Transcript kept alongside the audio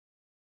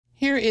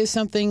Here is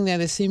something that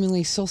is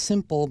seemingly so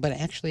simple, but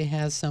actually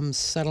has some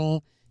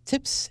subtle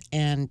tips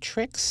and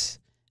tricks.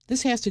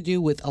 This has to do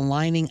with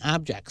aligning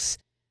objects.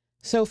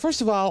 So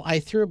first of all, I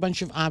threw a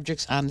bunch of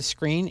objects on the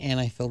screen and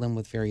I filled them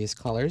with various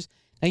colors.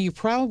 Now you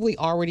probably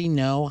already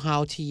know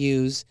how to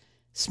use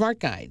Smart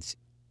Guides.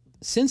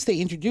 Since they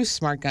introduced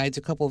Smart Guides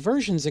a couple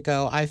versions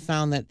ago, I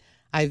found that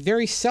I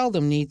very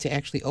seldom need to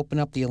actually open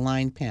up the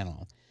Align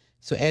panel.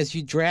 So as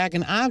you drag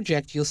an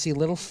object, you'll see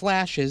little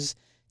flashes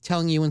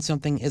telling you when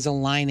something is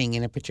aligning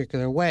in a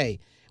particular way.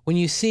 When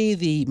you see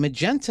the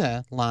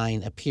magenta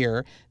line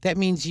appear, that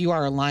means you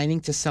are aligning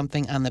to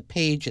something on the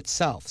page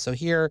itself. So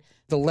here,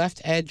 the left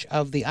edge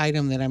of the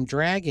item that I'm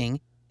dragging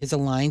is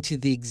aligned to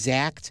the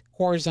exact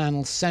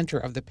horizontal center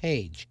of the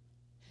page.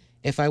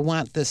 If I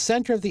want the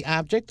center of the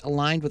object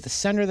aligned with the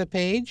center of the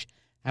page,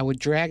 I would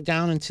drag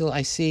down until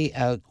I see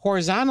a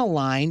horizontal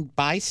line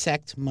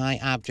bisect my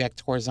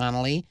object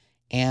horizontally,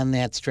 and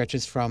that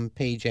stretches from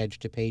page edge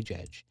to page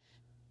edge.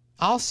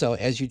 Also,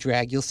 as you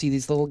drag, you'll see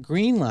these little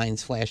green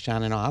lines flash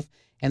on and off,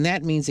 and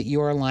that means that you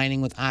are aligning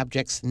with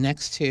objects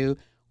next to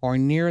or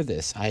near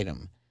this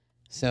item.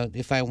 So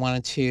if I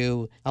wanted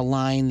to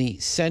align the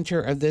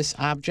center of this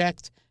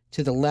object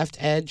to the left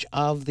edge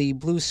of the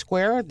blue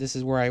square, this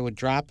is where I would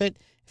drop it.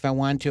 If I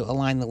wanted to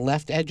align the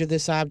left edge of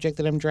this object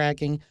that I'm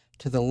dragging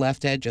to the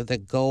left edge of the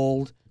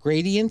gold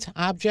gradient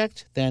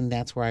object, then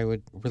that's where I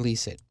would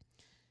release it.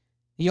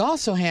 You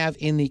also have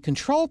in the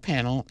control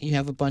panel, you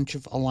have a bunch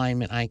of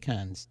alignment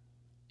icons.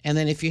 And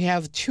then if you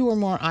have two or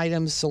more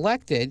items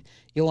selected,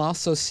 you'll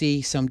also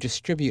see some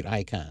distribute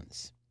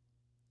icons.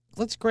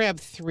 Let's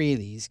grab 3 of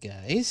these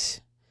guys.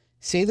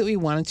 Say that we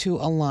wanted to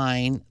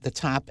align the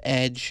top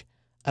edge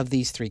of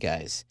these 3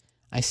 guys.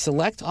 I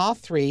select all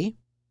 3,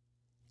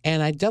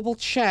 and I double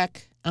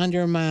check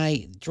under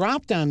my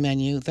drop-down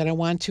menu that I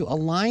want to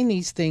align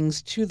these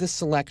things to the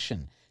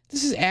selection.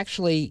 This is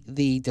actually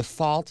the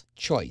default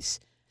choice.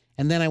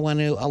 And then I want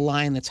to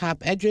align the top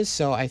edges,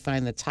 so I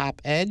find the top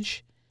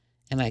edge,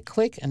 and I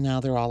click, and now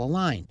they're all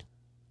aligned.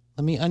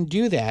 Let me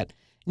undo that.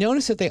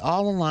 Notice that they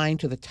all align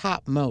to the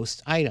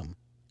topmost item.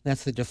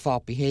 That's the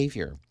default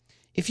behavior.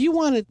 If you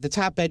wanted the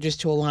top edges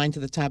to align to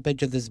the top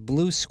edge of this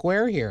blue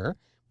square here,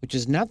 which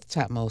is not the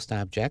topmost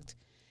object,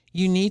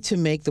 you need to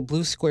make the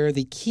blue square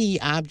the key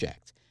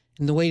object.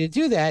 And the way to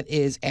do that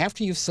is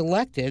after you've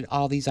selected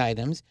all these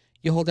items,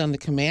 you hold down the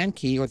Command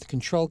key or the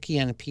Control key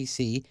on a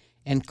PC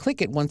and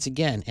click it once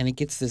again, and it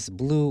gets this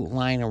blue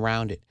line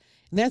around it.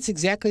 And that's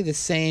exactly the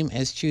same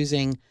as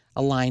choosing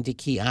Align to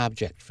Key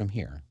Object from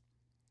here.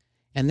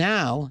 And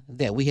now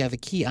that we have a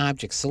key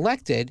object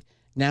selected,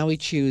 now we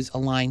choose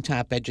Align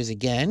Top Edges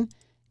again,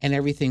 and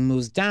everything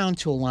moves down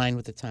to align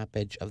with the top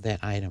edge of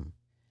that item.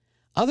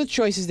 Other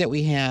choices that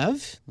we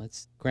have,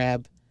 let's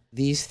grab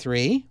these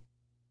 3,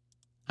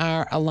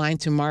 are Align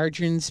to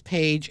Margins,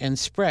 Page, and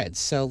Spreads.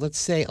 So let's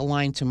say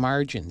Align to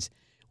Margins.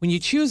 When you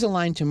choose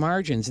Align to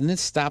Margins, and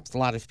this stops a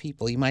lot of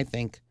people, you might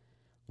think,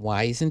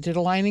 why isn't it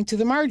aligning to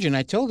the margin?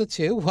 I told it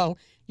to. Well,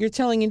 you're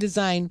telling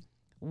InDesign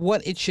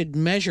what it should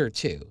measure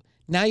to.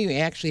 Now you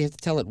actually have to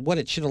tell it what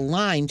it should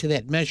align to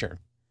that measure.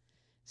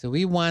 So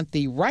we want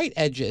the right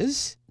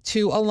edges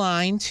to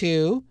align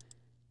to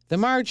the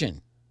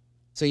margin.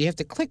 So you have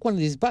to click one of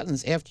these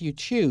buttons after you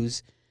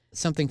choose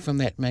something from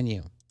that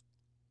menu.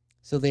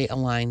 So they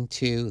align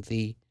to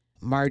the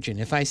margin.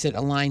 If I said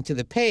align to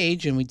the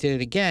page and we did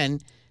it again,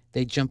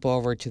 they jump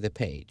over to the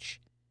page.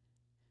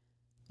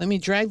 Let me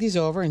drag these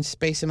over and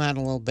space them out a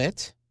little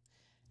bit.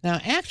 Now,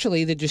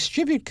 actually, the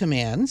distribute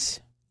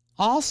commands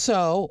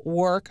also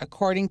work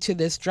according to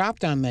this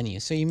drop-down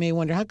menu. So you may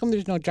wonder, how come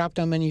there's no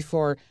drop-down menu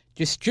for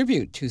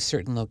distribute to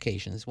certain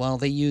locations? Well,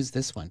 they use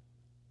this one.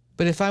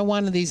 But if I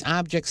wanted these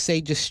objects, say,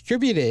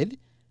 distributed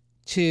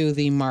to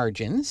the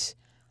margins,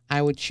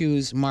 I would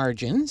choose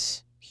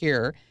Margins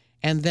here,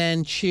 and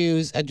then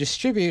choose a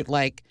distribute,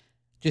 like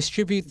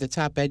distribute the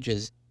top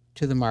edges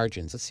to the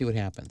margins. Let's see what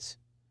happens.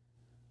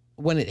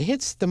 When it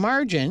hits the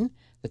margin,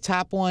 the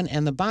top one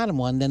and the bottom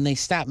one, then they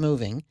stop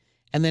moving,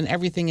 and then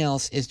everything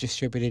else is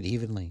distributed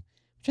evenly,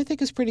 which I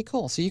think is pretty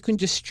cool. So you can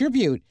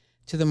distribute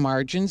to the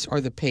margins or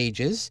the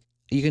pages.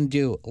 You can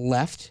do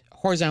left,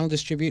 horizontal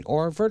distribute,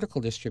 or vertical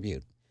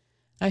distribute.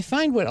 I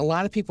find what a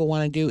lot of people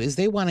want to do is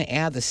they want to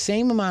add the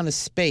same amount of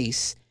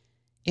space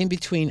in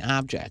between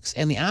objects,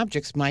 and the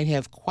objects might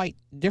have quite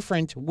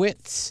different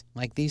widths,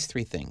 like these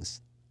 3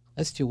 things.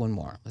 Let's do one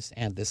more. Let's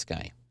add this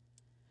guy.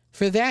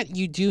 For that,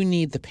 you do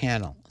need the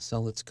panel. So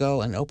let's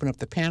go and open up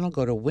the panel,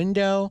 go to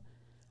Window,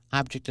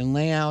 Object and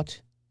Layout,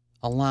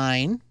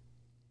 Align,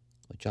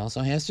 which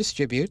also has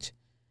Distribute.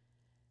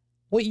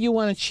 What you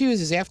want to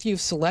choose is after you've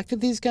selected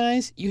these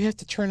guys, you have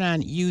to turn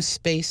on Use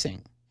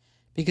Spacing.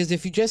 Because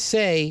if you just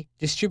say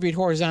Distribute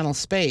Horizontal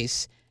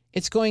Space,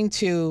 it's going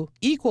to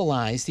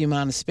equalize the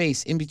amount of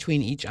space in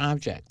between each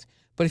object.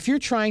 But if you're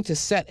trying to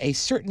set a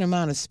certain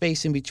amount of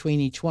space in between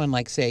each one,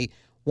 like say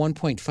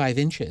 1.5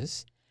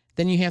 inches,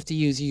 then you have to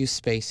use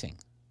spacing.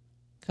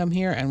 Come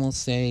here and we'll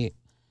say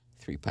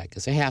 3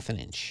 picas, a half an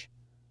inch.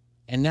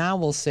 And now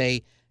we'll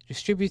say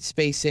distribute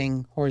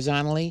spacing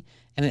horizontally,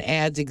 and it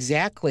adds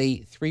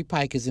exactly 3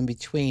 picas in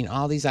between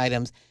all these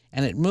items,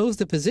 and it moves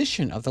the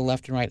position of the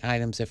left and right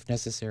items if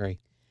necessary.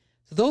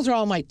 So those are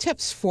all my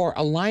tips for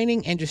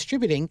aligning and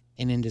distributing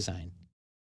in InDesign.